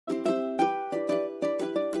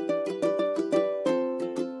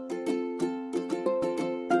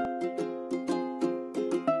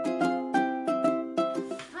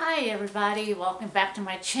everybody, welcome back to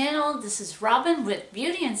my channel. This is Robin with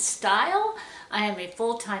Beauty and Style. I am a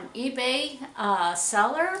full-time eBay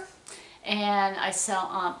seller, and I sell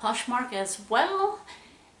on Poshmark as well.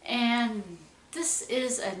 And this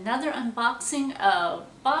is another unboxing of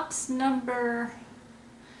box number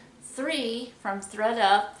 3 from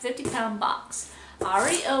Thredup, 50-pound box. I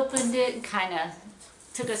already opened it and kind of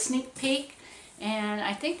took a sneak peek, and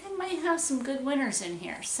I think I might have some good winners in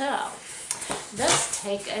here. So let's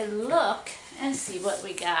take a look and see what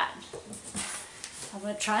we got. I'm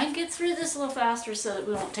going to try and get through this a little faster so that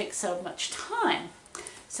we won't take so much time.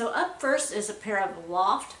 So up first is a pair of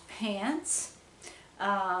loft pants.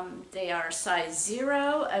 They are size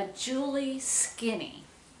 0, a Julie Skinny.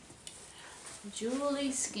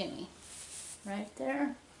 Julie Skinny, right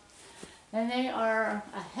there. And they are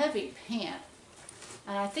a heavy pant.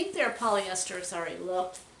 And I think they're polyester, as I already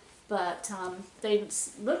looked. But they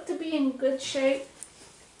look to be in good shape,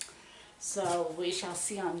 so we shall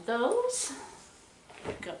see on those.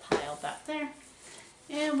 Go pile back there.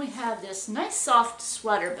 And we have this nice soft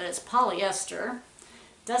sweater, but it's polyester.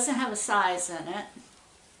 Doesn't have a size in it.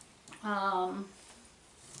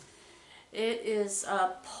 It is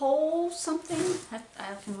a pole something.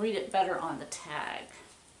 I can read it better on the tag.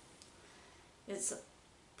 It's a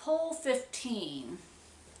pole 15.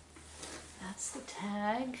 That's the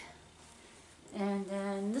tag. And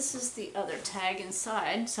then this is the other tag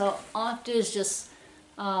inside. So all I have to do is just,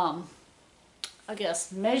 I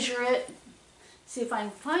guess, measure it, see if I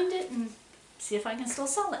can find it, and see if I can still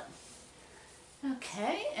sell it.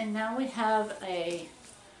 Okay, and now we have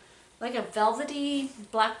like a velvety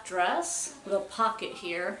black dress with a pocket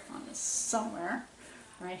here on this somewhere,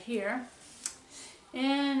 right here.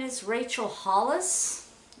 And it's Rachel Hollis,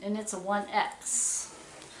 and it's a 1X.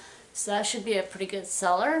 So that should be a pretty good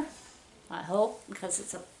seller, I hope, because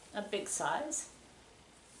it's a big size.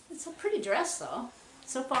 It's a pretty dress though.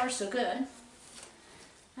 So far so good.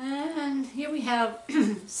 And here we have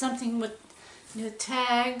something with new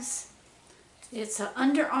tags. It's an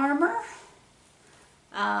Under Armour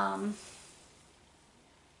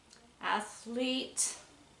athlete,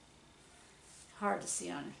 hard to see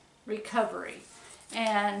on recovery.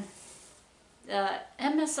 And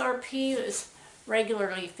MSRP is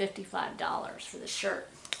regularly $55 for the shirt.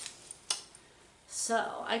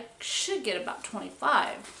 So I should get about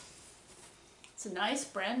 25. It's a nice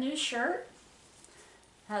brand new shirt.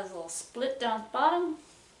 Has a little split down the bottom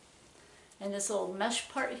and this little mesh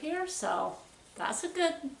part here, so that's a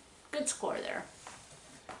good score there.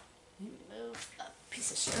 Move a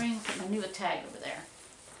piece of string, put my new tag over there.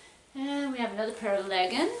 And we have another pair of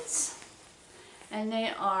leggings, and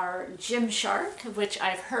they are Gymshark, which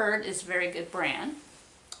I've heard is a very good brand.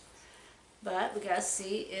 But we gotta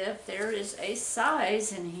see if there is a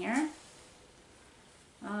size in here.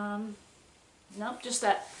 Nope, just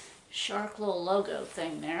that shark little logo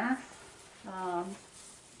thing there.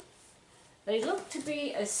 They look to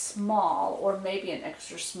be a small, or maybe an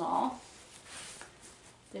extra small.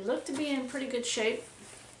 They look to be in pretty good shape.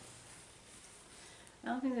 I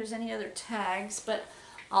don't think there's any other tags, but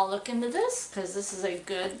I'll look into this because this is a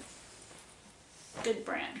good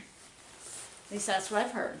brand. At least that's what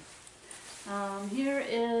I've heard. Here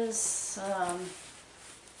is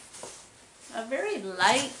a very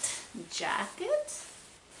light jacket,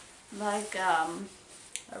 like a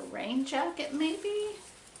rain jacket maybe.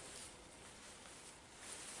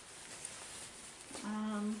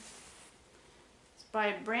 It's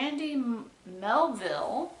by Brandy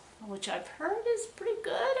Melville, which I've heard is pretty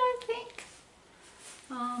good, I think.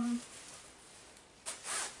 I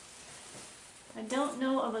don't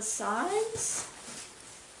know of a size,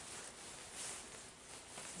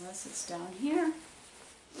 unless it's down here.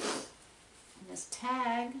 And this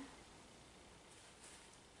tag.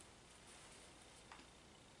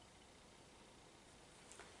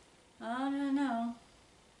 I don't know.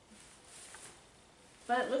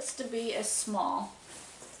 But it looks to be a small.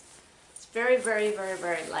 It's very, very, very,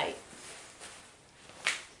 very light.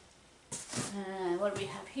 And what do we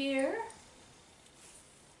have here?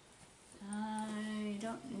 I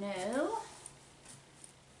don't know.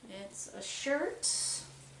 It's a shirt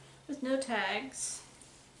with no tags.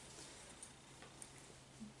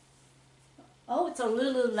 Oh, it's a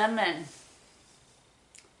Lululemon.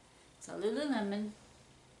 It's a Lululemon.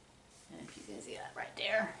 And if you can see that right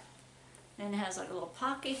there. And it has like a little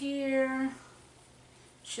pocket here.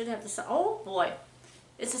 Should have the size. Oh boy,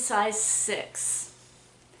 it's a size 6.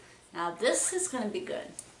 Now this is going to be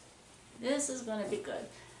good. This is going to be good.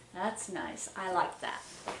 That's nice. I like that.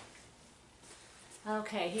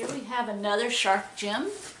 Okay, here we have another Shark Gym.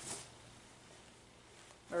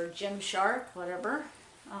 Or Gymshark, whatever.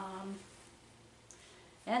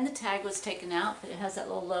 And the tag was taken out, but it has that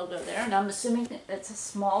little logo there, and I'm assuming it's a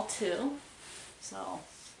small too. So,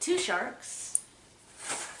 2 sharks.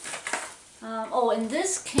 Oh, and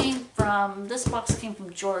this box came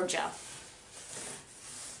from Georgia.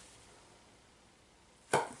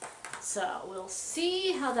 So, we'll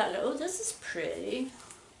see how that goes. Oh, this is pretty.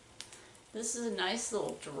 This is a nice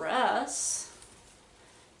little dress.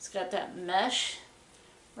 It's got that mesh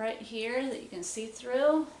right here that you can see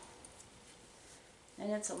through.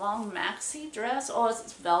 And it's a long maxi dress. Oh,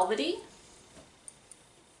 it's velvety.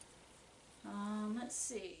 Let's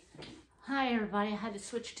see. Hi everybody, I had to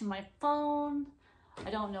switch to my phone. I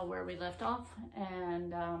don't know where we left off,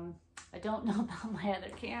 and I don't know about my other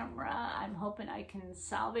camera. I'm hoping I can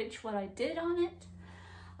salvage what I did on it.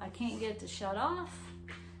 I can't get it to shut off.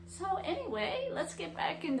 So anyway, let's get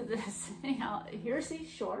back into this. Anyhow, here's these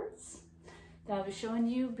shorts that I was showing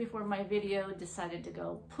you before my video decided to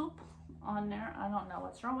go poop on there. I don't know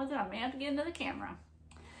what's wrong with it. I may have to get into the camera.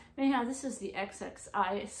 Anyhow, this is the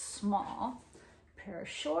XXI small pair of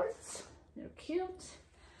shorts. They're cute.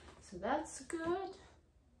 So that's good.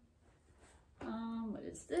 What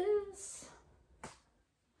is this?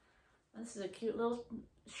 This is a cute little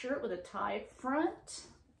shirt with a tie front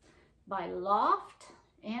by Loft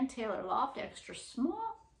and Taylor Loft, extra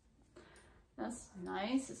small. That's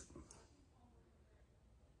nice.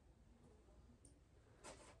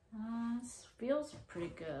 This feels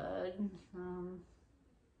pretty good.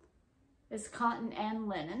 It's cotton and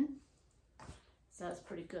linen, so that's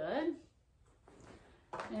pretty good.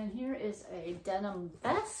 And here is a denim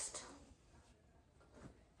vest.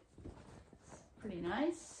 It's pretty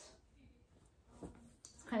nice.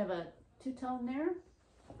 It's kind of a two-tone there.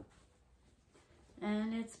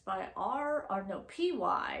 And it's by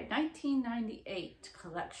PY 1998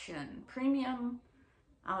 collection, premium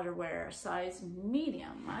outerwear, size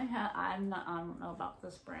medium. I don't know about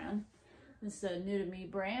this brand. This is a new to me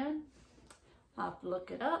brand. I'll have to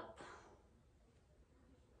look it up.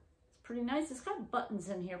 It's pretty nice. It's got buttons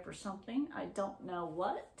in here for something. I don't know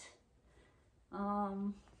what. I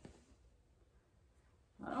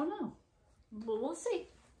don't know, but we'll see.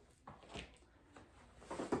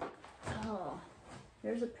 Oh,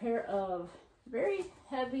 there's a pair of very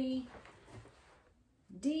heavy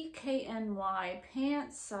DKNY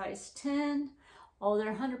pants, size 10. Oh,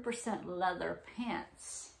 they're 100% leather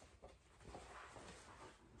pants.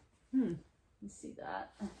 Let's see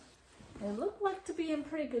that. They look like to be in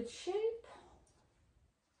pretty good shape.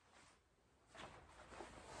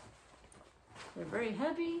 They're very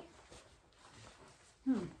heavy.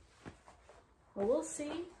 Well, we'll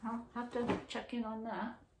see. I'll have to check in on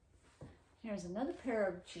that. Here's another pair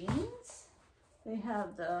of jeans. They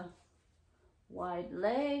have the wide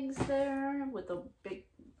legs there with a big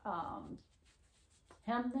hem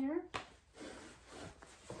there.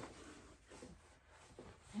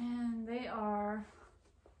 And they are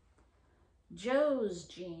Joe's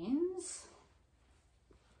jeans.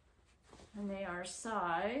 And they are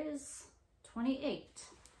size 28.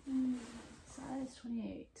 Size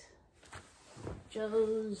 28.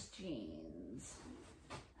 Joe's jeans.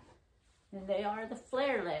 And they are the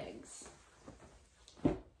flare legs.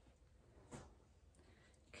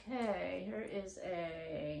 Okay, here is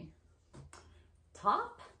a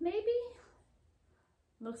top, maybe?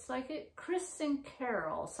 Looks like it. Chris and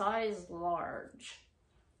Carol, size large.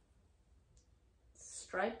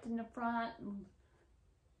 Striped in the front,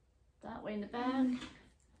 that way in the back. And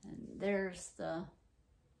there's the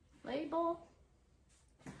label.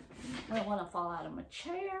 I don't want to fall out of my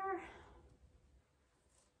chair.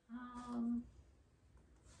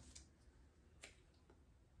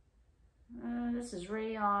 This is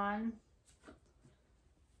rayon,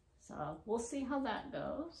 so we'll see how that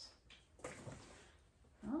goes.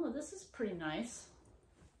 Oh, this is pretty nice.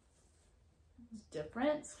 It's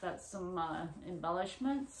different. It's got some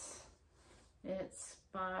embellishments. It's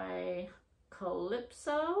by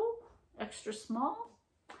Calypso, extra small.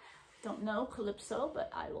 Don't know Calypso, but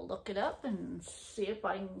I will look it up and see if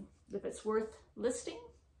it's worth listing.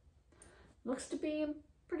 Looks to be in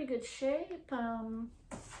pretty good shape.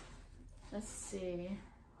 Let's see.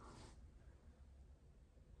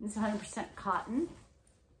 It's 100% cotton.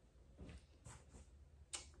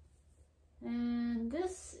 And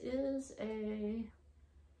this is a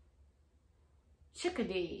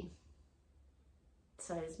chickadee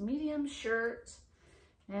size medium shirt,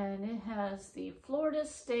 and it has the Florida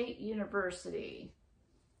State University.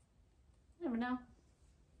 Never know.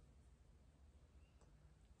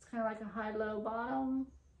 It's kind of like a high-low bottom.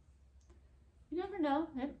 You never know.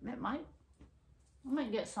 I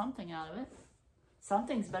might get something out of it.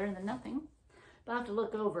 Something's better than nothing. But I have to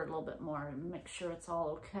look over it a little bit more and make sure it's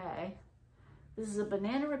all okay. This is a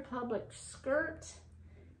Banana Republic skirt,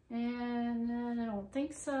 and I don't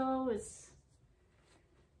think so. It's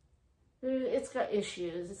got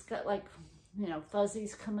issues. It's got like, you know,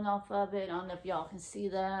 fuzzies coming off of it. I don't know if y'all can see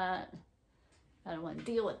that. I don't want to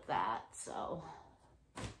deal with that, so.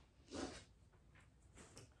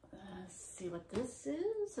 Let's see what this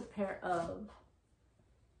is. A pair of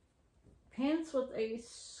pants with a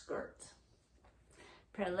skirt.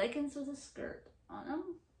 A pair of leggings with a skirt on them.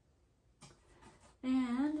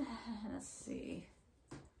 And let's see.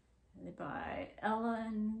 They by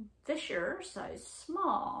Ellen Fisher, size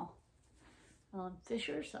small. Ellen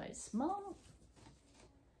Fisher, size small.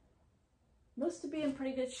 Looks to be in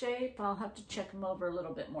pretty good shape. I'll have to check them over a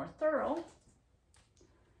little bit more thorough.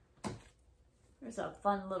 There's a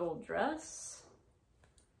fun little dress.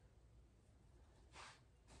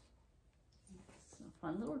 It's a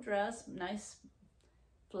fun little dress, nice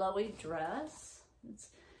flowy dress.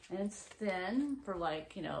 It's thin for,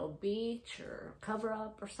 like, you know, beach or cover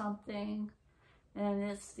up or something. And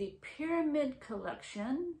it's the Pyramid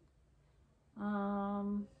Collection.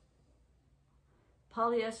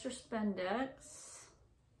 Polyester spandex,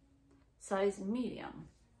 size medium.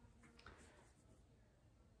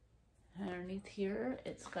 Underneath here,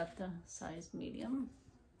 it's got the size medium.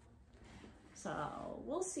 So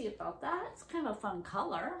we'll see about that. It's kind of a fun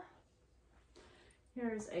color.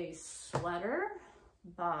 Here's a sweater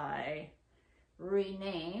by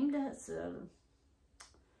Renamed. It's a,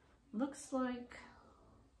 looks like,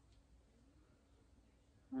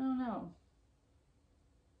 I don't know.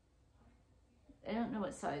 I don't know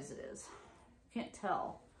what size it is. Can't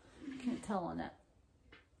tell. Can't tell on it.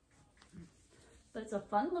 But it's a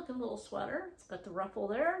fun looking little sweater. It's got the ruffle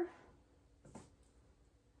there.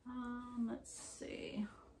 Let's see.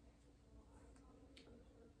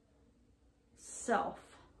 Self.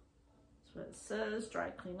 That's what it says. Dry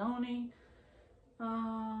clean only.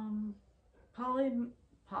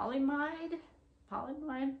 Polymide,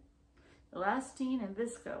 elastine, and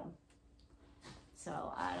visco.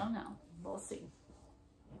 So I don't know. We'll see.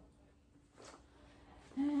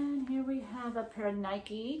 And here we have a pair of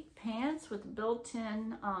Nike pants with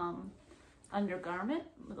built-in undergarment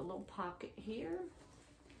with a little pocket here.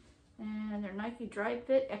 And they're Nike Dry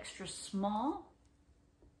Fit Extra Small.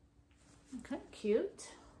 Okay, cute.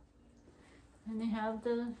 And they have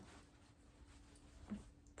the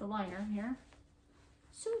liner here.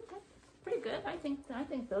 So pretty good. I think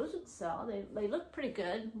those would sell. They look pretty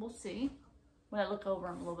good. We'll see when I look over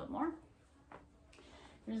them a little bit more.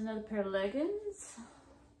 Here's another pair of leggings.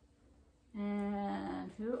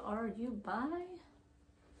 And who are you by?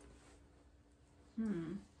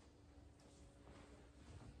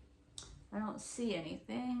 I don't see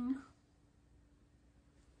anything.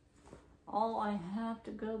 All I have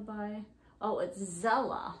to go by, oh, it's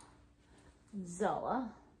Zella.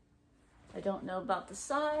 Zella. I don't know about the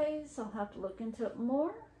size. I'll have to look into it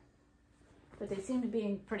more. But they seem to be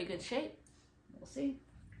in pretty good shape. We'll see.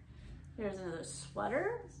 Here's another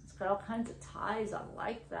sweater. It's got all kinds of ties. I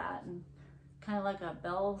like that. And kind of like a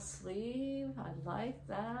bell sleeve. I like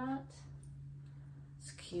that.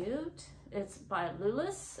 It's cute. It's by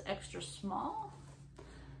Lulis, extra small.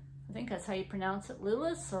 I think that's how you pronounce it,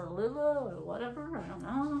 Lulis or Lula or whatever. I don't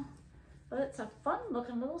know. But it's a fun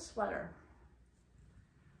looking little sweater.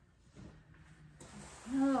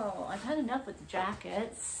 Oh, I've had enough with the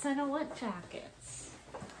jackets. I don't want jackets.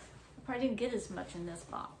 I probably didn't get as much in this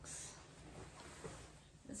box.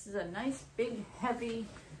 This is a nice, big, heavy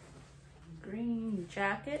green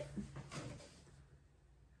jacket.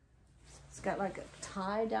 It's got like a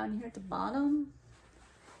tie down here at the bottom.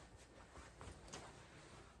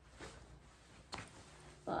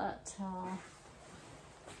 But, I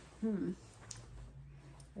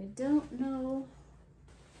don't know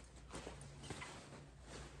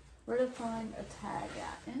where to find a tag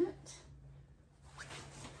at in it.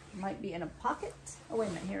 Might be in a pocket. Oh, wait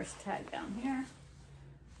a minute, here's a tag down here.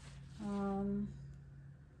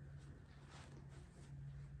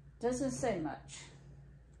 Doesn't say much.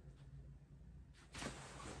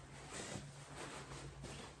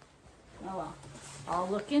 Oh well, I'll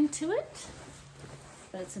look into it.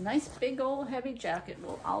 But it's a nice big old heavy jacket.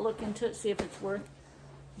 Well, I'll look into it, see if it's worth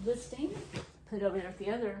listing. Put it over there with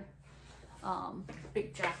the other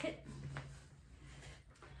big jacket.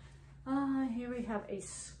 Here we have a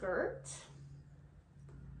skirt.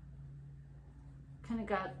 Kind of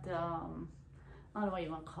got the, I don't know what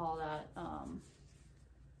you want to call that.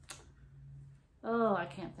 Oh, I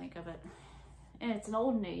can't think of it. And it's an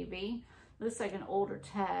Old Navy. Looks like an older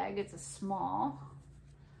tag. It's a small.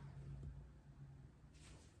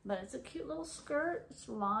 But it's a cute little skirt. It's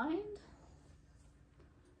lined.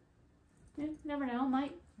 You never know,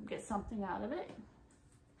 might get something out of it.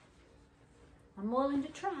 I'm willing to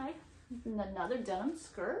try. And another denim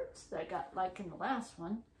skirt that I got like in the last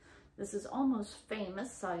one. This is Almost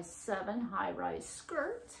Famous, size 7 high-rise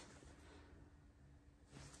skirt.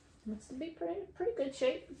 Looks to be pretty good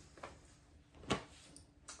shape.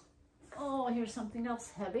 Oh, here's something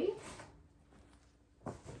else heavy.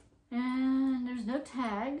 And there's no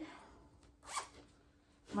tag.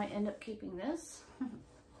 Might end up keeping this. I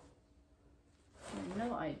have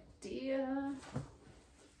no idea.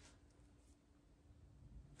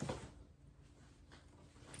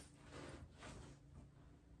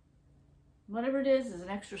 Whatever it is an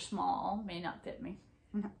extra small. May not fit me.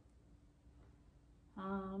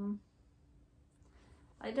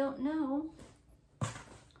 I don't know.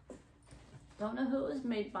 Don't know who it was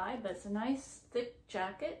made by, but it's a nice thick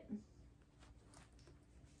jacket.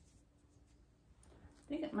 I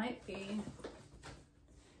think it might be,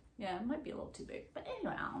 yeah, it might be a little too big. But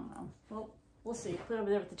anyway, I don't know. Well, we'll see. Put it over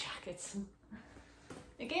there with the jackets.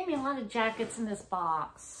 It gave me a lot of jackets in this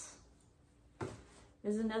box.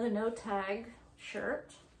 There's another no tag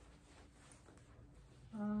shirt.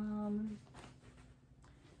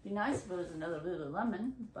 Be nice if it was another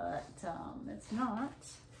Lululemon, but it's not.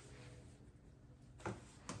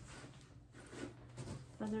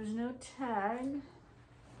 But there's no tag.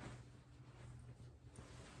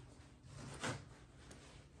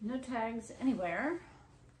 No tags anywhere.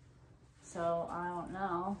 So I don't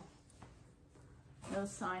know. No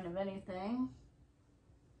sign of anything.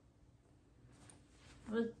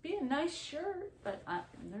 It would be a nice shirt, but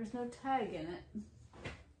there's no tag in it.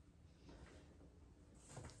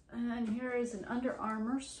 And here is an Under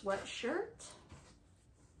Armour sweatshirt.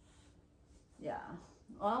 Yeah,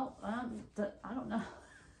 well, I don't know.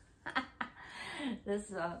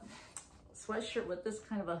 This sweatshirt with this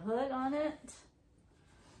kind of a hood on it.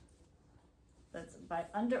 That's by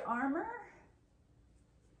Under Armour.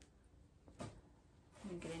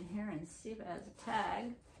 Let me get in here and see if it has a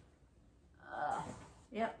tag.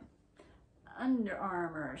 Yep, Under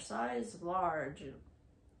Armour, size large.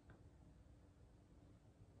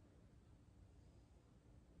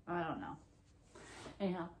 I don't know.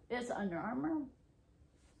 Anyhow, it's Under Armour.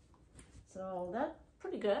 So that's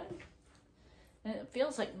pretty good. And it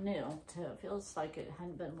feels like new too. It feels like it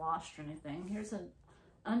hadn't been washed or anything. Here's an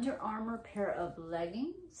Under Armour pair of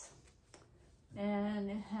leggings.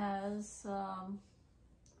 And it has some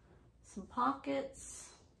pockets.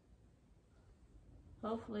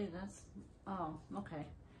 Hopefully that's, oh, okay.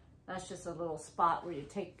 That's just a little spot where you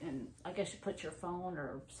take, and I guess you put your phone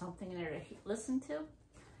or something in there to listen to.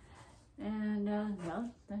 And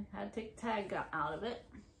no, they had to take the tag out of it.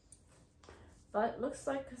 But it looks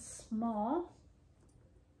like a small.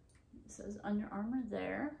 It says Under Armour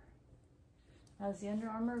there. Has the Under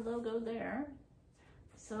Armour logo there.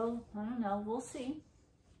 So, I don't know, we'll see.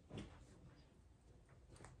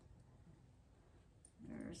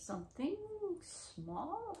 There's something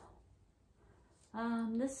small.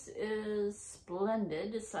 This is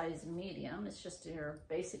Splendid, size medium. It's just your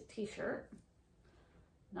basic t-shirt.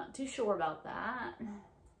 Not too sure about that.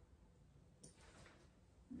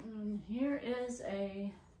 And here is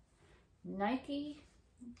a Nike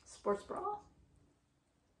sports bra.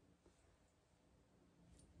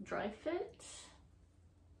 Dry fit.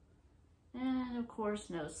 And of course,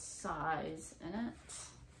 no size in it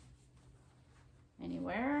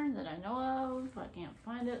anywhere that I know of. I can't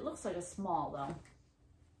find it. It looks like a small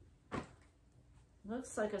though.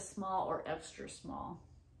 Looks like a small or extra small.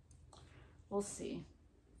 We'll see.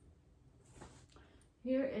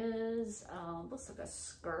 Here is, looks like a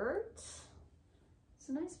skirt. It's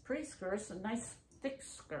a nice pretty skirt. It's a nice thick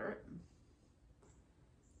skirt.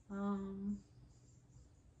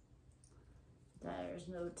 There's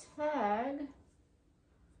no tag.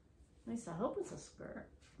 At least I hope it's a skirt.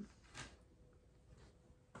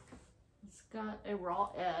 It's got a raw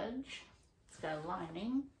edge. It's got a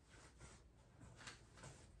lining.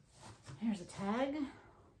 Here's a tag.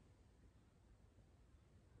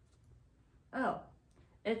 Oh,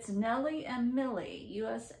 it's Nellie and Millie,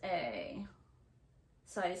 USA,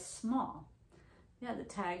 size small. Yeah, the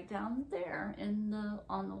tag down there in the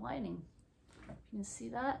on the lining. You can see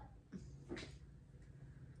that.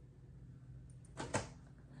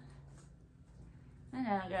 And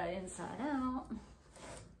now I got it inside out.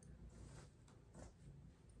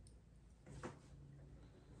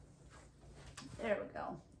 There we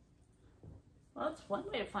go. Well, that's one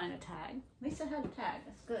way to find a tag. At least I had a tag.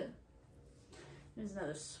 That's good. There's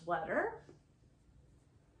another sweater.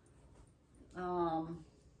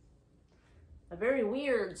 a very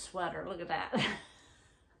weird sweater. Look at that.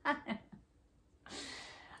 I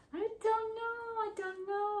don't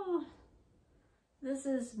know. This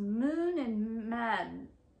is Moon and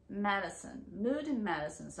Madison. Mood and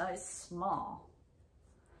Madison, size small.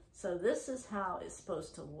 So this is how it's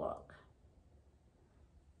supposed to look.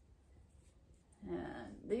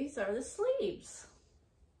 And these are the sleeves.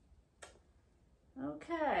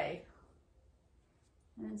 Okay.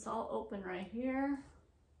 And it's all open right here.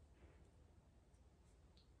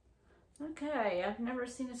 Okay, I've never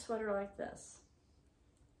seen a sweater like this.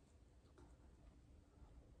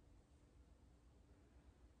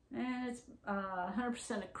 And it's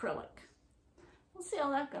 100% acrylic. We'll see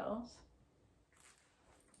how that goes.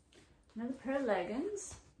 Another pair of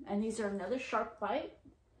leggings. And these are another Shark Bite.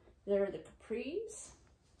 They're the capris.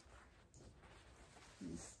 You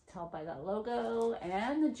can tell by that logo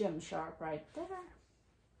and the Gymshark right there.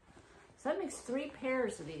 So that makes 3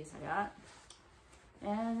 pairs of these I got.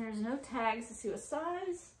 And there's no tags to see what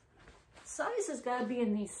size. Size has got to be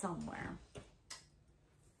in these somewhere.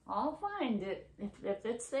 I'll find it. If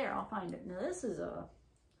it's there, I'll find it. Now this is a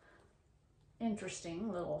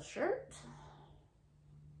interesting little shirt.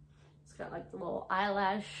 It's got like the little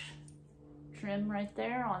eyelash trim right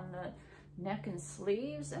there on the neck and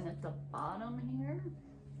sleeves, and at the bottom here.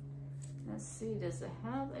 Let's see, does it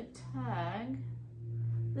have a tag?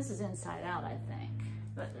 This is inside out, I think,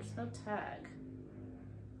 but there's no tag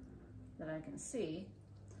that I can see.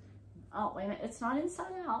 Oh, wait a minute, it's not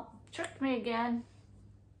inside out. Tricked me again.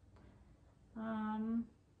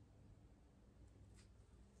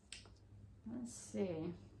 Let's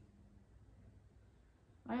see.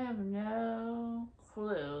 I have no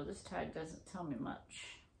clue. This tag doesn't tell me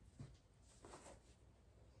much.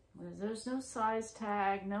 There's no size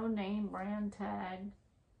tag, no name brand tag.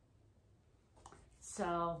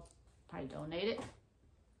 So I donate it.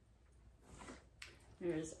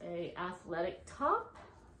 Here's a athletic top.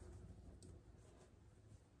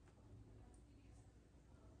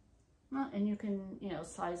 And you can, you know,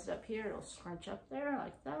 size it up here. It'll scrunch up there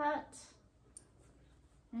like that.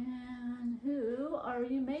 And who are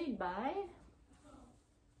you made by?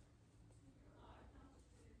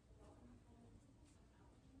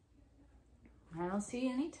 I don't see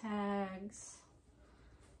any tags.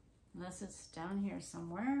 Unless it's down here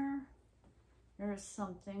somewhere. There's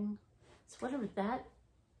something. It's whatever that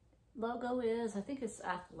logo is. I think it's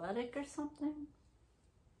athletic or something.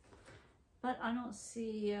 But I don't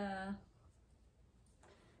see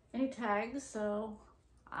any tags, so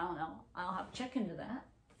I don't know. I'll have to check into that.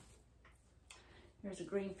 Here's a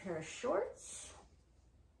green pair of shorts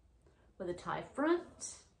with a tie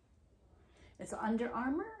front. It's Under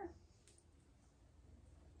Armour.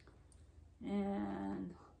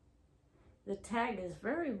 And the tag is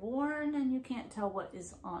very worn and you can't tell what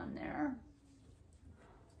is on there.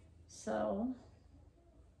 So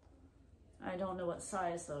I don't know what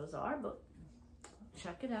size those are, but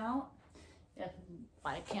check it out. If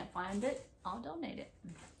I can't find it, I'll donate it.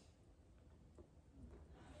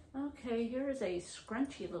 Okay, here's a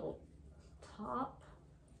scrunchy little top.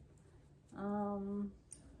 I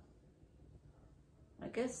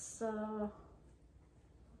guess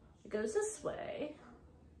it goes this way.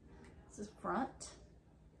 This is front.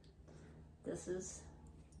 This is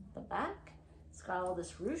the back. It's got all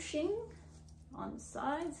this ruching on the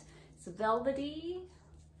sides. It's velvety.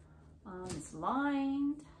 It's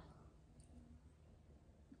lined.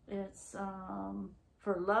 It's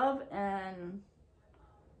for love and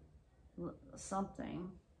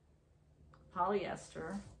something.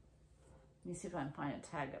 Polyester. Let me see if I can find a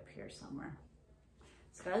tag up here somewhere.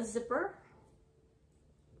 It's got a zipper.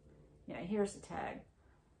 Yeah, here's the tag.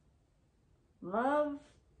 Love,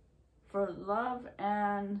 for love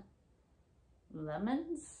and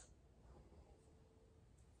lemons.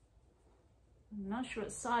 I'm not sure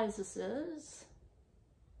what size this is,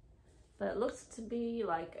 but it looks to be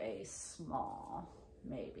like a small,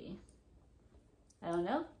 maybe. I don't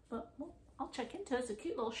know, but well, I'll check into it. It's a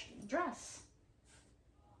cute little dress.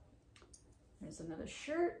 There's another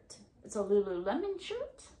shirt. It's a Lululemon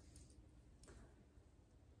shirt.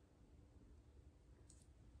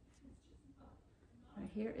 Right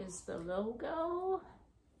here is the logo.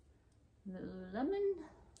 Lululemon.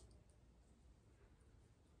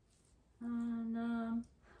 And,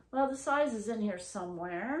 well, the size is in here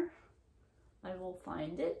somewhere. I will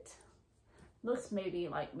find it. Looks maybe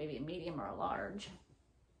like a medium or a large.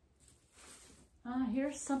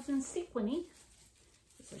 Here's something sequiny.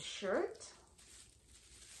 It's a shirt.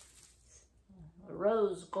 A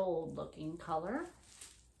rose gold looking color.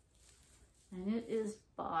 And it is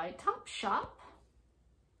by Topshop.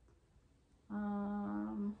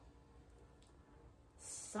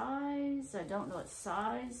 size. I don't know what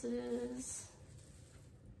size it is,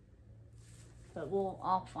 but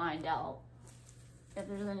I'll find out if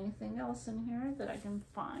there's anything else in here that I can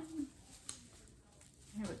find.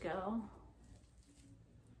 Here we go.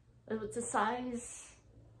 It's a size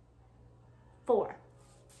 4.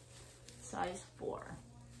 Size 4.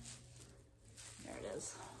 There it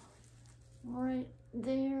is. Right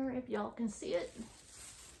there, if y'all can see it.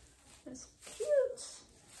 It's cute.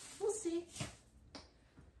 We'll see.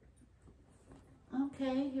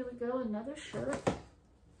 Okay, here we go, another shirt.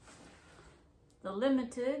 The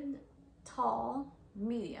limited tall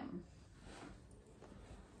medium.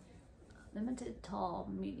 Limited tall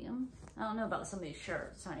medium. I don't know about some of these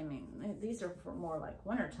shirts. I mean, these are for more like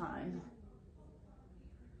winter time.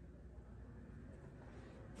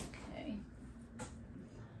 Okay.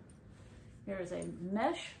 Here's a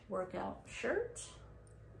mesh workout shirt.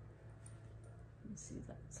 Let's see,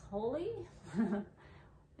 that's Holy.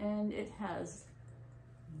 And it has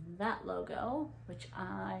that logo, which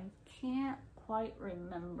I can't quite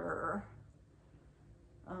remember.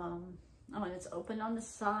 Oh, and it's open on the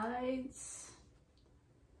sides.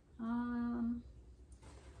 Of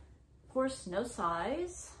course, no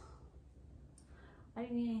size.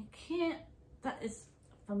 I can't, that is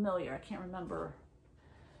familiar. I can't remember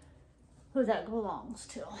who that belongs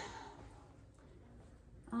to.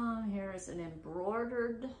 Here's an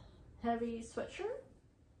embroidered heavy sweatshirt.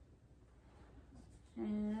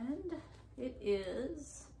 And it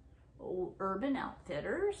is Urban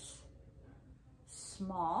Outfitters.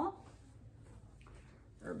 Small.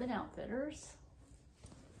 Urban Outfitters.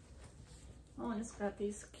 Oh, and it's got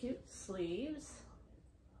these cute sleeves.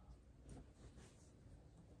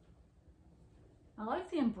 I like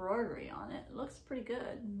the embroidery on it. It looks pretty good.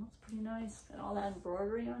 It looks pretty nice. Got all that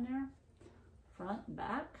embroidery on there. Front and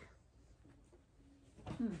back.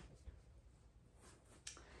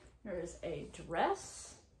 There's a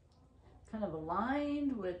dress, kind of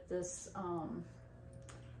aligned with this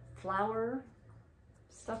flower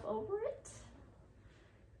stuff over it.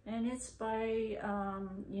 And it's by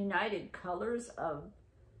United Colors of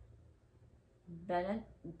Benton?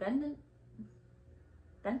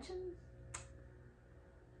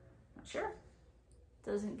 Not sure.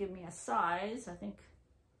 Doesn't give me a size. I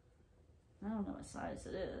don't know what size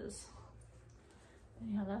it is.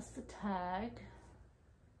 Anyhow, that's the tag.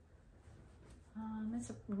 It's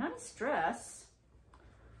a nice dress.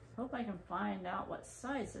 Hope I can find out what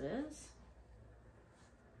size it is.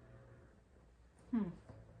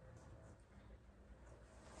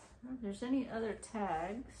 If there's any other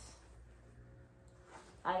tags,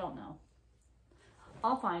 I don't know.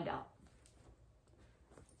 I'll find out.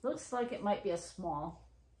 Looks like it might be a small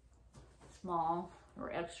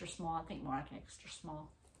or extra small. I think more like extra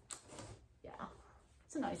small. Yeah,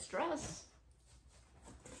 it's a nice dress.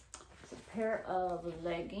 It's a pair of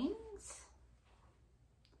leggings.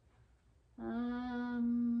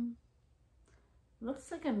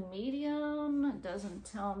 Looks like a medium. It doesn't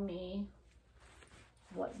tell me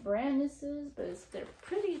what brand this is, but they're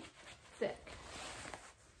pretty thick.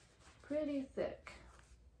 Pretty thick.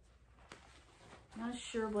 Not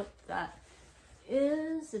sure what that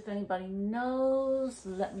is. If anybody knows,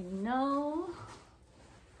 let me know.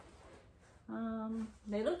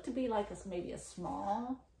 They look to be like maybe a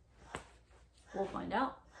small. We'll find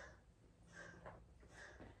out.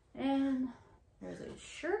 And there's a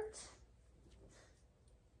shirt.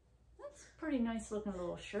 That's a pretty nice looking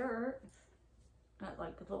little shirt. Got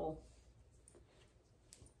like a little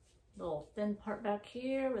thin part back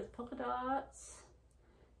here with polka dots.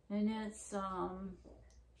 And it's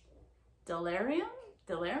Delirium?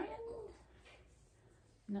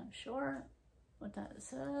 Not sure what that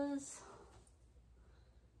says.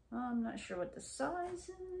 I'm not sure what the size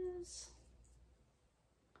is.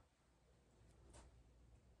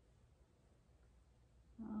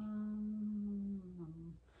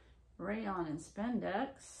 Rayon and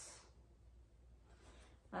spandex.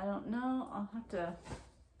 I don't know. I'll have to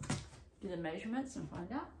do the measurements and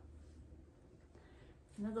find out.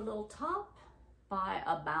 Another little top by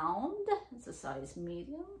Abound. It's a size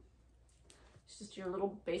medium. It's just your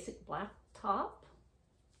little basic black top.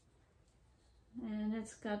 And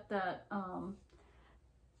it's got that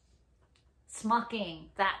smocking.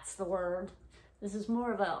 That's the word. This is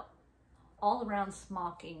more of a all-around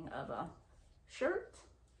smocking of a shirt.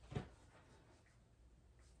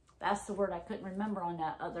 That's the word I couldn't remember on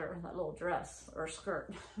that little dress or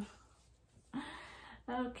skirt.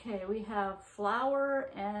 Okay, we have flower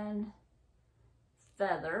and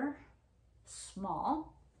feather,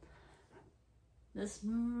 small. This,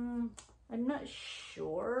 I'm not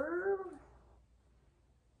sure.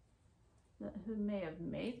 who may have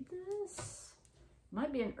made this.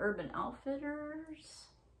 Might be an Urban Outfitters.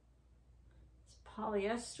 It's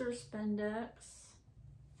polyester spandex.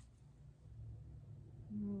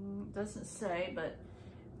 Doesn't say, but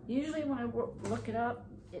usually when I look it up,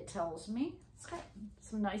 it tells me. It's got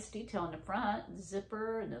some nice detail in the front,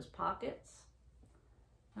 zipper and those pockets.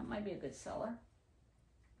 That might be a good seller.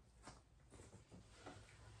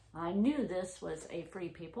 I knew this was a Free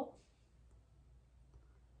People.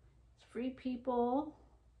 It's Free People.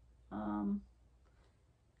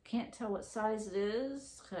 Can't tell what size it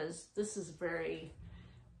is because this is very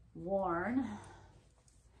worn.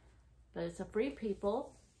 But it's a Free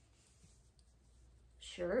People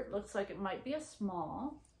shirt. Looks like it might be a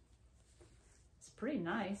small. It's pretty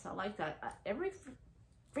nice. I like that. Every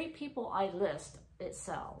Free People I list, it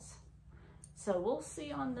sells. So we'll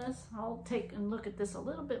see on this. I'll take and look at this a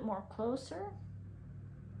little bit more closer.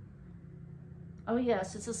 Oh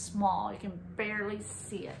yes, it's a small. You can barely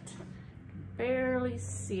see it. Barely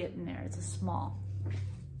see it in there. It's a small.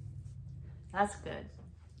 That's good.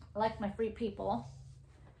 I like my Free People.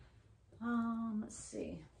 Let's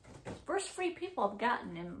see. First Free People I've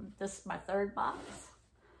gotten in this, my third box.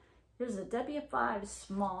 Here's a W5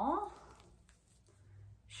 small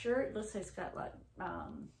shirt. Looks like it's got like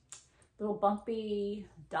little bumpy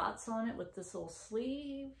dots on it with this little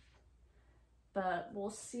sleeve. But we'll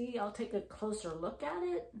see. I'll take a closer look at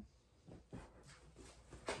it.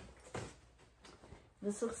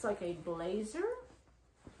 This looks like a blazer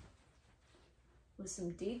with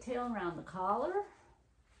some detail around the collar.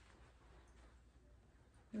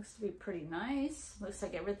 Looks to be pretty nice. Looks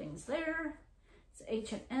like everything's there. It's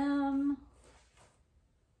H&M,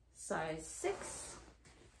 size 6.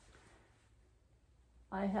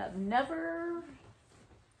 I have never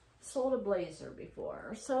sold a blazer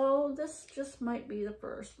before, so this just might be the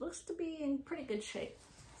first. Looks to be in pretty good shape.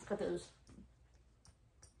 It's got those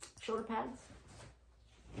shoulder pads.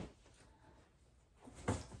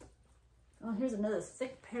 Oh, here's another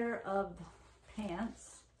thick pair of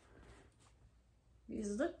pants.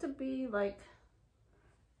 These look to be like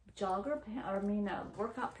jogger pants, I mean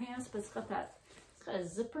workout pants, but it's got a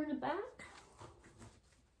zipper in the back.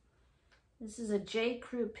 This is a J.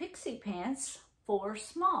 Crew Pixie Pants 4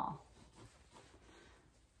 small.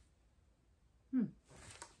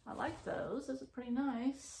 I like those. Those are pretty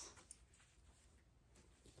nice.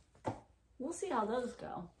 We'll see how those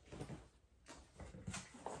go.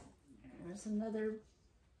 There's another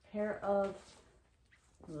pair of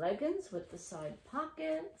leggings with the side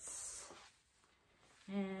pockets.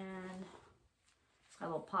 And it's got a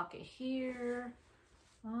little pocket here.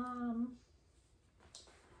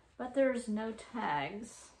 But there's no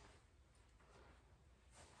tags.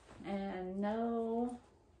 And no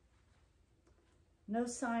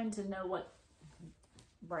sign to know what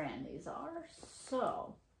brand these are.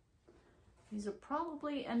 So these will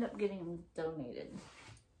probably end up getting donated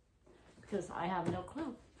because I have no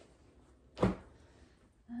clue.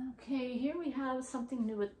 Okay, here we have something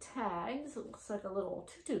new with tags. It looks like a little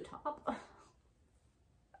tutu top.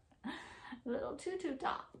 A little tutu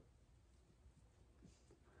top.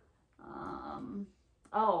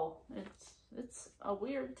 Oh, it's a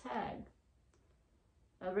weird tag.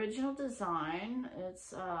 Original design.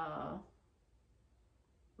 It's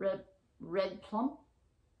red plummy.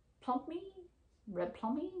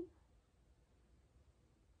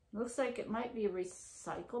 Looks like it might be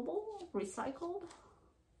recycled.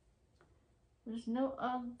 There's no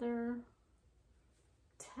other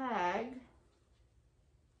tag.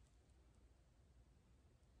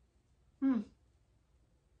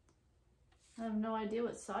 I have no idea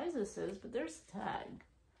what size this is, but there's a tag.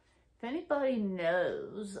 If anybody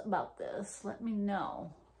knows about this, let me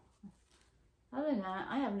know. Other than that,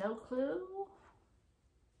 I have no clue.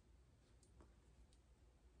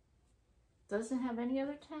 Doesn't have any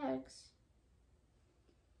other tags.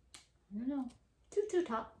 I don't know. Tutu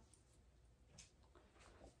top.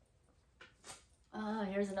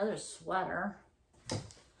 Here's another sweater.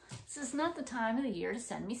 This is not the time of the year to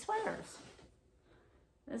send me sweaters.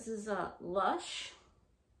 This is a Lush,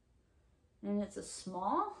 and it's a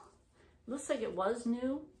small. Looks like it was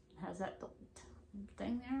new. It has that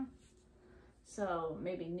thing there. So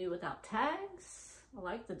maybe new without tags. I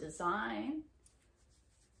like the design.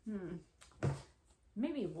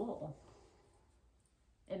 Maybe wool.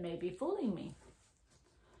 It may be fooling me.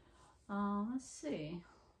 Let's see.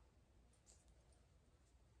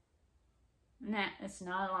 Nah, it's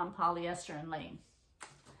not on polyester and lame.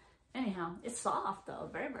 Anyhow, it's soft though,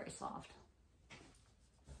 very, very soft.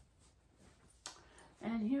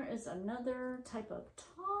 And here is another type of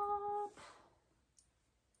top.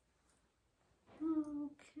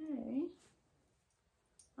 Okay.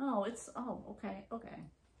 no, it's, oh, okay, okay.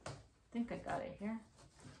 I think I got it here.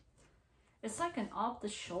 It's like an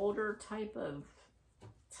off-the-shoulder type of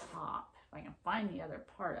top. If I can find the other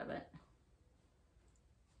part of it.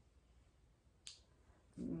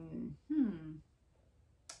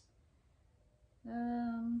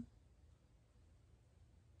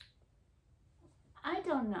 I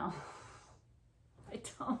don't know. I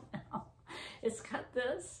don't know. It's got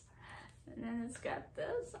this, and then it's got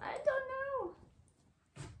this. I don't know.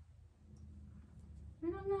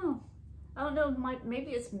 I don't know,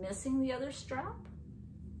 maybe it's missing the other strap.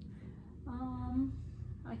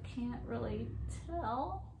 I can't really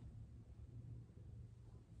tell.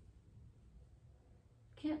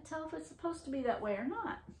 Can't tell if it's supposed to be that way or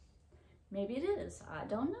not. Maybe it is, I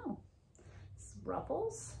don't know. It's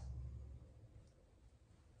ruffles.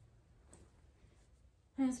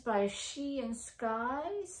 And it's by She and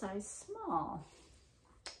Sky, size small.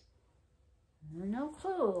 No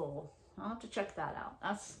clue. I'll have to check that out.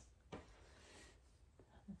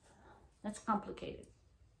 That's complicated.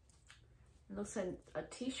 It looks like a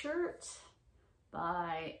t-shirt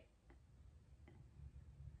by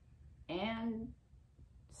and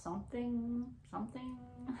something. I don't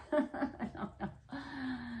know.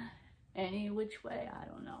 Any which way, I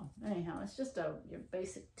don't know. Anyhow, it's just your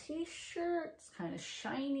basic t-shirt. It's kind of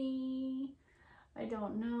shiny. I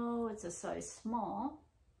don't know. It's a size small.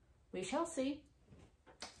 We shall see.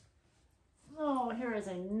 Oh, here is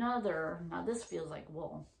another. Now this feels like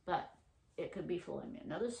wool, but it could be fooling me.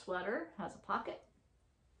 Another sweater, has a pocket.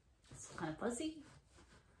 It's kind of fuzzy.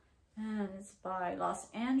 And it's by Los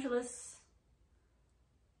Angeles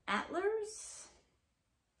Attlers.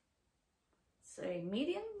 It's a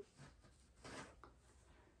medium.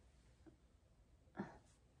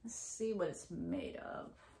 Let's see what it's made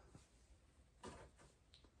of.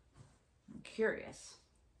 I'm curious.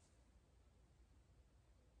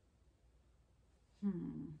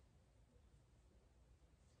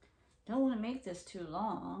 Don't want to make this too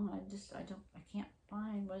long. I can't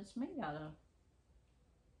find what it's made out of.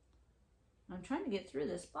 I'm trying to get through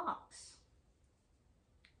this box.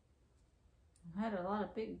 I've had a lot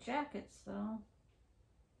of big jackets though.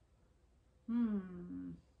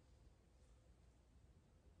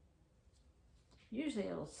 Usually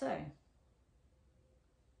it'll say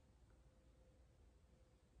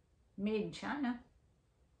made in China.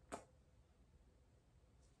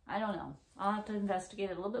 I don't know. I'll have to investigate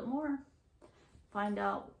it a little bit more. Find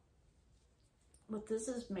out what this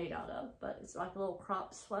is made out of. But it's like a little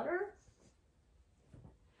crop sweater.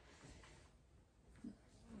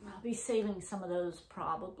 I'll be saving some of those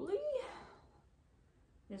probably.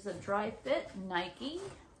 There's a dry fit Nike.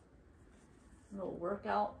 Little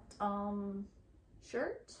workout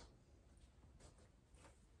shirt.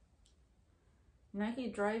 Nike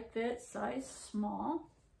dry fit, size small.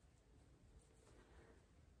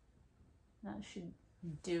 That should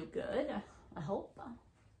do good, I hope.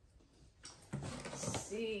 Let's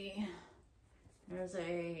see. There's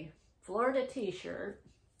a Florida t-shirt.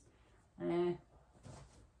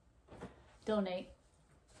 Donate.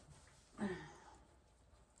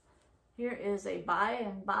 Here is a buy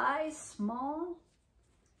and buy small.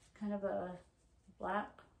 Kind of a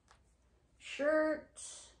black shirt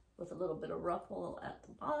with a little bit of ruffle at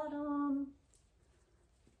the bottom.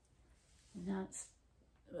 And that's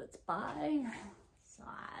it's by, so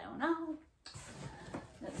I don't know.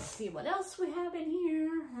 Let's see what else we have in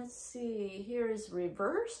here. Let's see, here is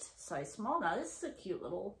reversed, size small. Now this is a cute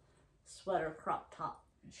little sweater crop top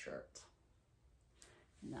shirt.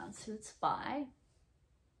 And that's who it's by.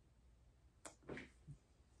 Let's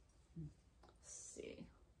see.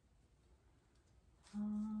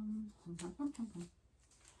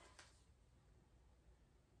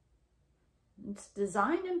 It's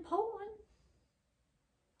designed in Poland.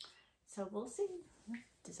 So we'll see.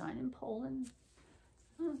 Designed in Poland.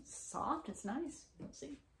 Oh, it's soft, it's nice. We'll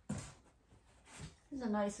see. There's a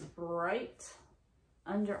nice bright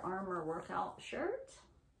Under Armour workout shirt.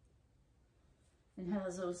 It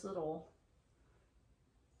has those little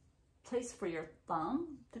place for your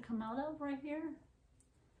thumb to come out of right here.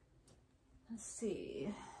 Let's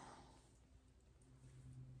see.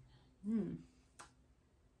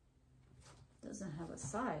 Doesn't have a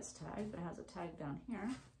size tag, but it has a tag down here.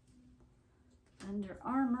 Under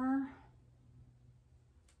Armour.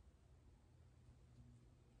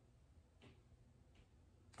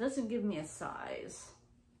 Doesn't give me a size,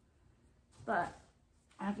 but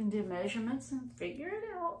I can do measurements and figure it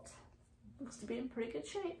out. Looks to be in pretty good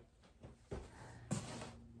shape.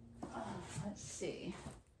 Let's see.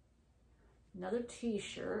 Another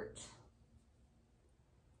t-shirt.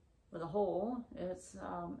 with a hole. It's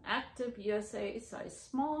Active USA, size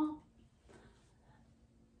small.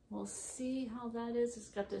 We'll see how that is. It's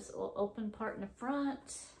got this little open part in the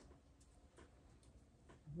front.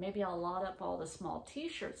 Maybe I'll lot up all the small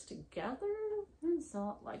t-shirts together and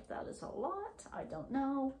sell it like that is a lot. I don't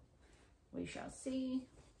know. We shall see.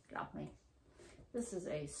 Got me. This is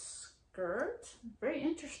a skirt. Very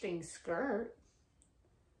interesting skirt.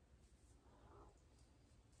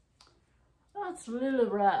 That's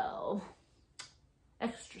Lularoe.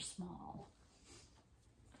 Extra small.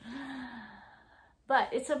 But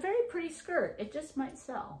it's a very pretty skirt. It just might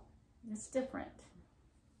sell. It's different.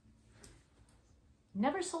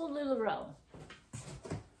 Never sold Lularoe.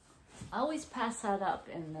 I always pass that up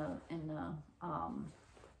in the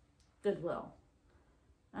Goodwill.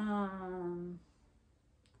 Pazza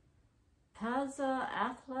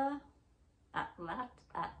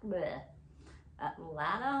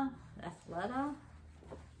Athleta.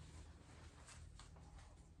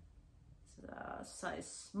 It's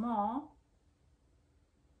size small.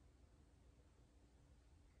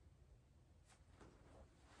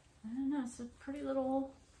 I don't know, it's a pretty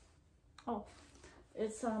little, oh,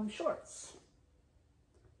 it's shorts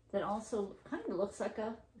that also kind of looks like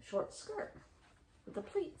a short skirt with the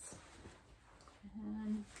pleats.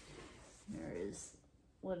 And there is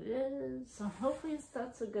what it is. So hopefully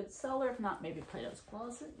that's a good seller. If not, maybe Plato's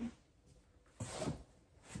Closet.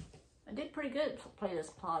 I did pretty good at Plato's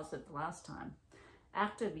Closet the last time.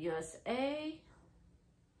 Active USA.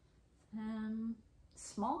 And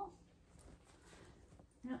small.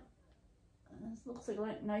 Yeah. This looks like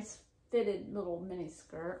a nice fitted little mini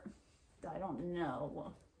skirt. I don't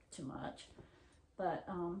know too much. But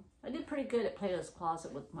I did pretty good at Plato's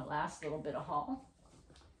Closet with my last little bit of haul.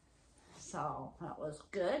 So that was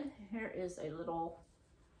good. Here is a little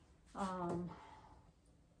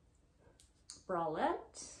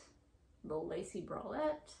bralette, little lacy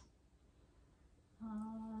bralette.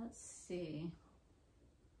 Let's see.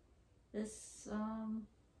 This,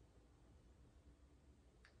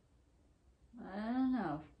 I don't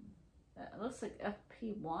know. It looks like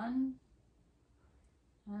FP1.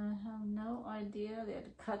 I have no idea. They had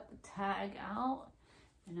to cut the tag out.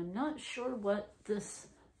 And I'm not sure what this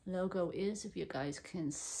logo is, if you guys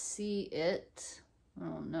can see it. I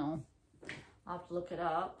don't know. I'll have to look it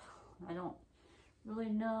up. I don't really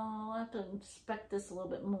know. I have to inspect this a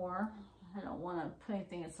little bit more. I don't want to put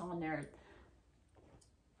anything that's on there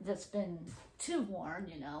that's been too worn,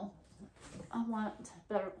 you know. I want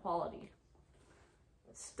better quality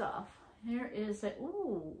stuff. Here is a,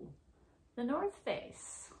 ooh, the North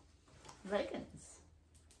Face leggings.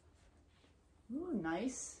 Ooh,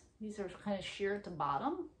 nice. These are kind of sheer at the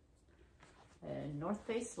bottom. And North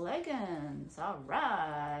Face leggings. All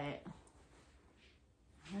right.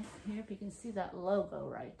 Right here, if you can see that logo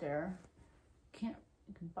right there. You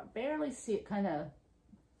can barely see it, kind of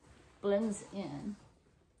blends in.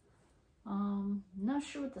 Not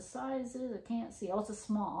sure what the size is. I can't see. Oh, it's a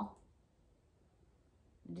small.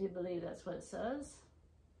 I do believe that's what it says.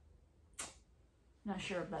 Not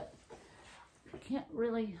sure, but I can't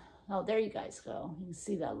really. Oh, there you guys go. You can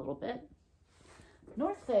see that a little bit.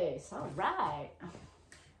 North Face, all right.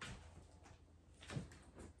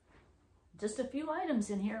 Just a few items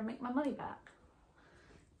in here and make my money back.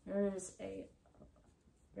 There is a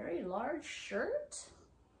very large shirt.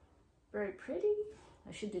 Very pretty.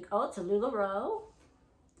 I should do, oh, it's a Lularoe.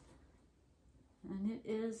 And it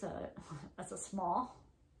is that's a small.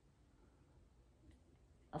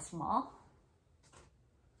 A small?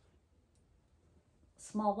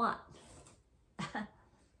 Small what? I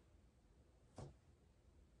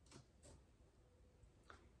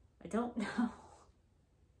don't know.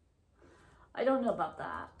 I don't know about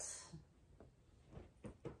that.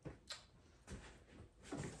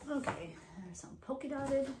 Okay, there's some polka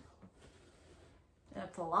dotted.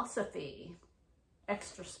 Philosophy,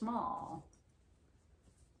 extra small.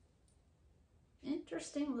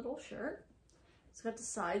 Interesting little shirt. It's got the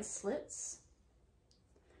side slits.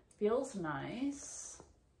 Feels nice.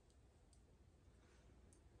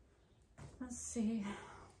 Let's see.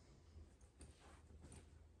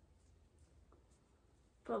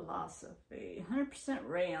 Philosophy, 100%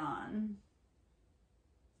 rayon.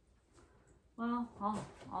 Well,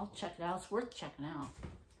 I'll check it out. It's worth checking out.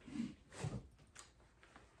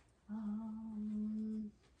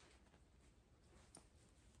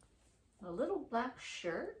 A little black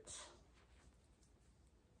shirt.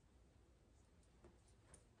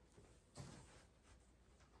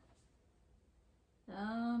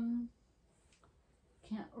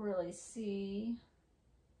 Can't really see.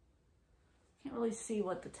 Can't really see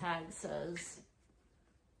what the tag says.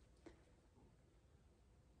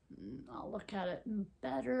 I'll look at it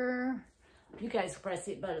better. You guys can probably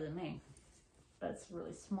see it better than me, but it's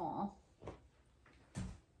really small.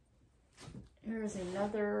 Here's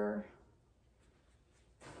another,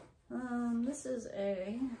 this is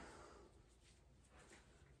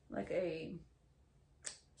like a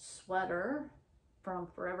sweater from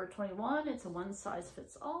Forever 21. It's a one size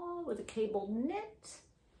fits all with a cable knit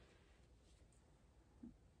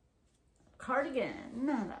cardigan.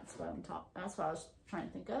 That's what that's what I was trying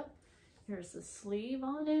to think of. Here's the sleeve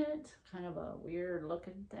on it. Kind of a weird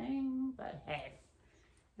looking thing, but hey,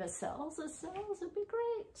 if it sells, it'd be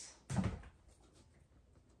great.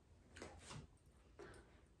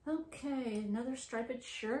 Okay, another striped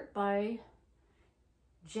shirt by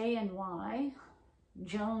J&Y,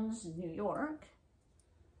 Jones, New York.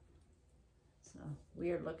 It's a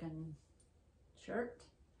weird looking shirt.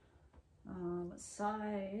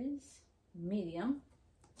 Size medium.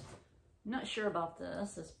 I'm not sure about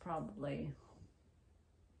this. This probably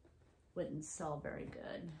wouldn't sell very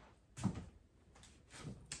good.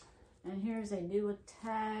 And here's a new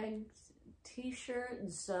tagged t-shirt,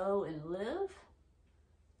 Zoe and Liv.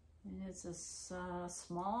 And it's a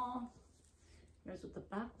small. Here's what the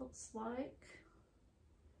back looks like.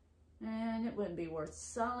 And it wouldn't be worth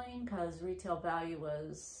selling because retail value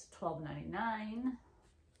was $12.99.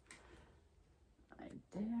 Right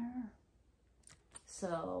there.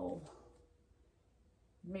 So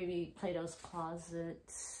maybe Plato's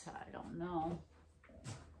Closet, I don't know.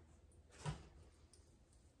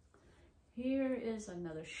 Here is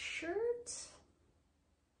another shirt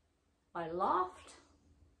by Loft,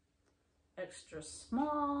 extra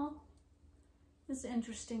small. This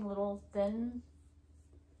interesting little thin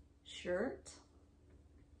shirt.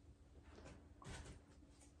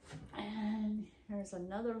 And here's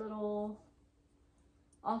another little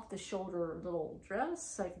off the shoulder little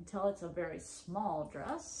dress. I can tell it's a very small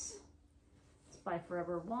dress. It's by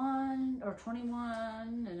Forever 1 or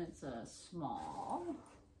 21 and it's a small.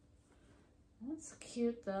 That's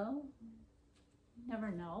cute though. You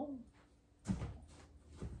never know.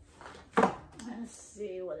 Let's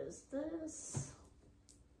see, what is this?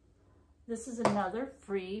 This is another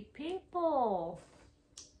Free People.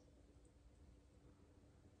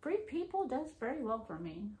 Free People does very well for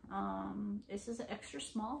me. This is an extra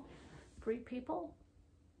small Free People.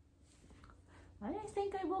 I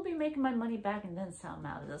think I will be making my money back and then some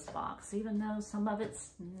out of this box, even though some of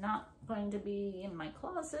it's not going to be in my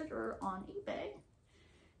closet or on eBay.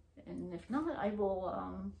 And if not, I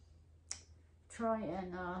will try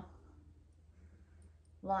and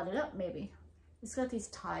lot it up maybe. It's got these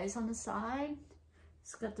ties on the side.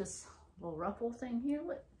 It's got this little ruffle thing here.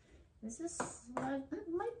 What is this? It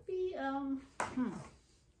might be,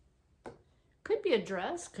 could be a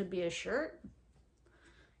dress, could be a shirt.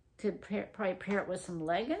 Could probably pair it with some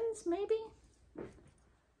leggings, maybe.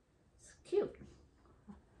 It's cute.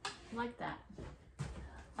 I like that.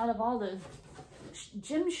 Out of all the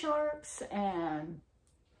Gymsharks and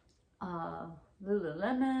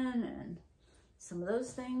Lululemon and some of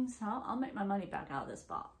those things, I'll make my money back out of this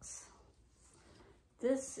box.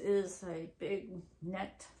 This is a big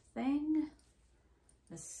net thing.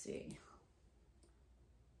 Let's see.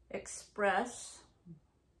 Express.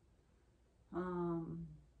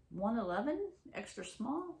 111, extra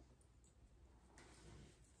small.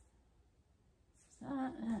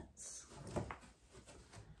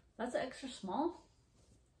 That's extra small.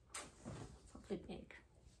 It's awfully big.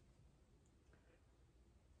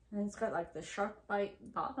 And it's got like the shark bite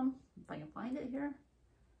bottom, if I can find it here.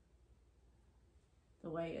 The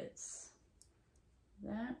way it's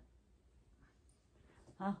that.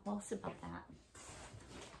 We'll see about that.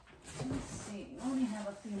 Let's see, we only have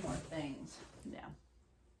a few more things. Yeah.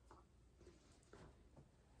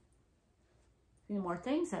 Few more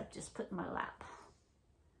things I've just put in my lap.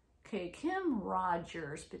 Okay, Kim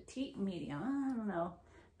Rogers, petite medium. I don't know,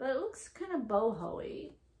 but it looks kind of boho-y.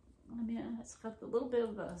 I mean, it's got a little bit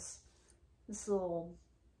of this little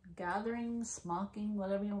gathering, smocking,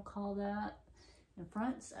 whatever you want to call that, in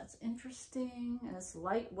front. So that's interesting, and it's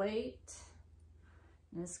lightweight,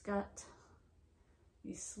 and it's got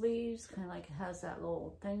these sleeves, kind of like it has that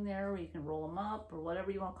little thing there where you can roll them up or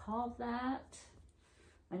whatever you want to call that.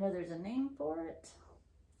 I know there's a name for it,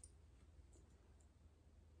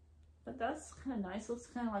 but that's kind of nice. Looks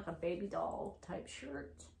kind of like a baby doll type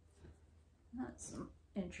shirt. That's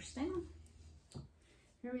interesting.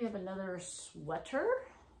 Here we have another sweater.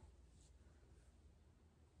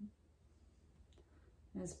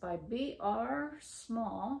 And it's by BR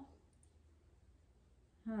Small.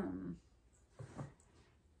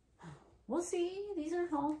 we'll see. These are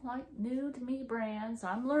all like new to me brands.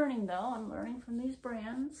 I'm learning though. I'm learning from these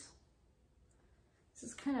brands. This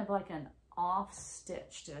is kind of like an off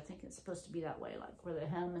stitched. I think it's supposed to be that way, like where the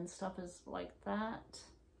hem and stuff is like that.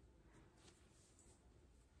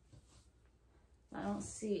 I don't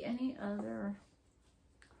see any other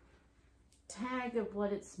tag of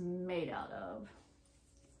what it's made out of,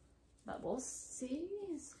 but we'll see.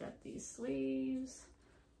 It's got these sleeves.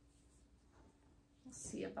 We'll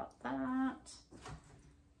see about that.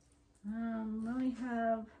 Then we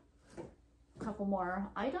have a couple more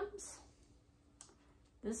items.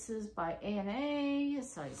 This is by A&A,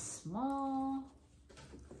 size small.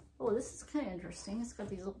 Oh, this is kind of interesting. It's got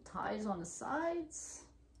these little ties on the sides.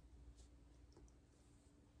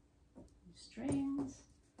 Strings.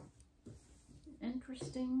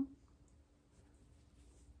 Interesting.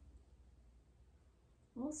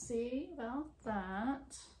 We'll see about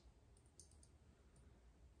that.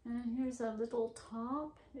 And here's a little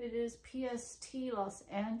top. It is PST Los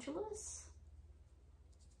Angeles.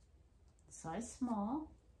 Size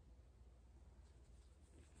small.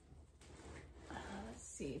 Let's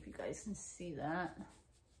see if you guys can see that.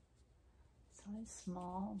 Size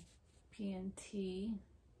small. PNT.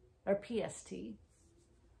 Or PST. This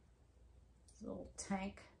little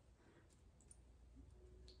tank.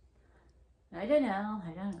 I don't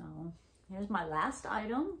know. Here's my last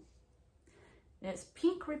item. It's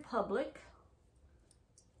Pink Republic.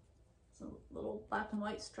 It's a little black and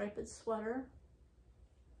white striped sweater.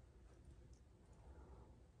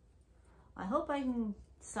 I hope I can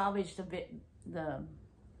salvage the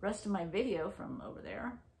rest of my video from over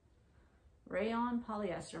there. Rayon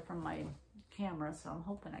polyester from my camera, so I'm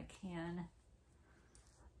hoping I can.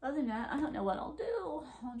 Other than that, I don't know what I'll do.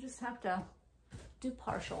 I'll just have to do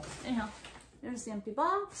partial. Anyhow, there's the empty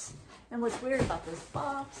box. And what's weird about this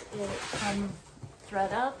box from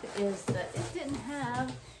Thredup is that it didn't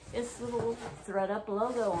have its little Thredup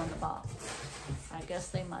logo on the box. I guess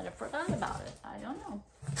they might have forgot about it. I don't know.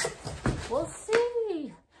 We'll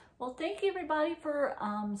see. Well, thank you everybody for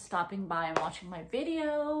stopping by and watching my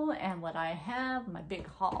video and what I have, my big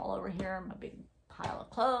haul over here, my big pile of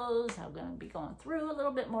clothes. I'm going to be going through a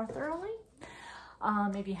little bit more thoroughly.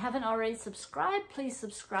 If you haven't already subscribed, please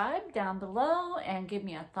subscribe down below and give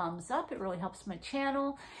me a thumbs up. It really helps my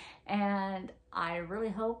channel. And I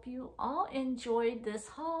really hope you all enjoyed this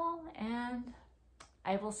haul, and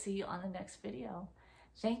I will see you on the next video.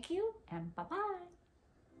 Thank you and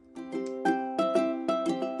bye-bye.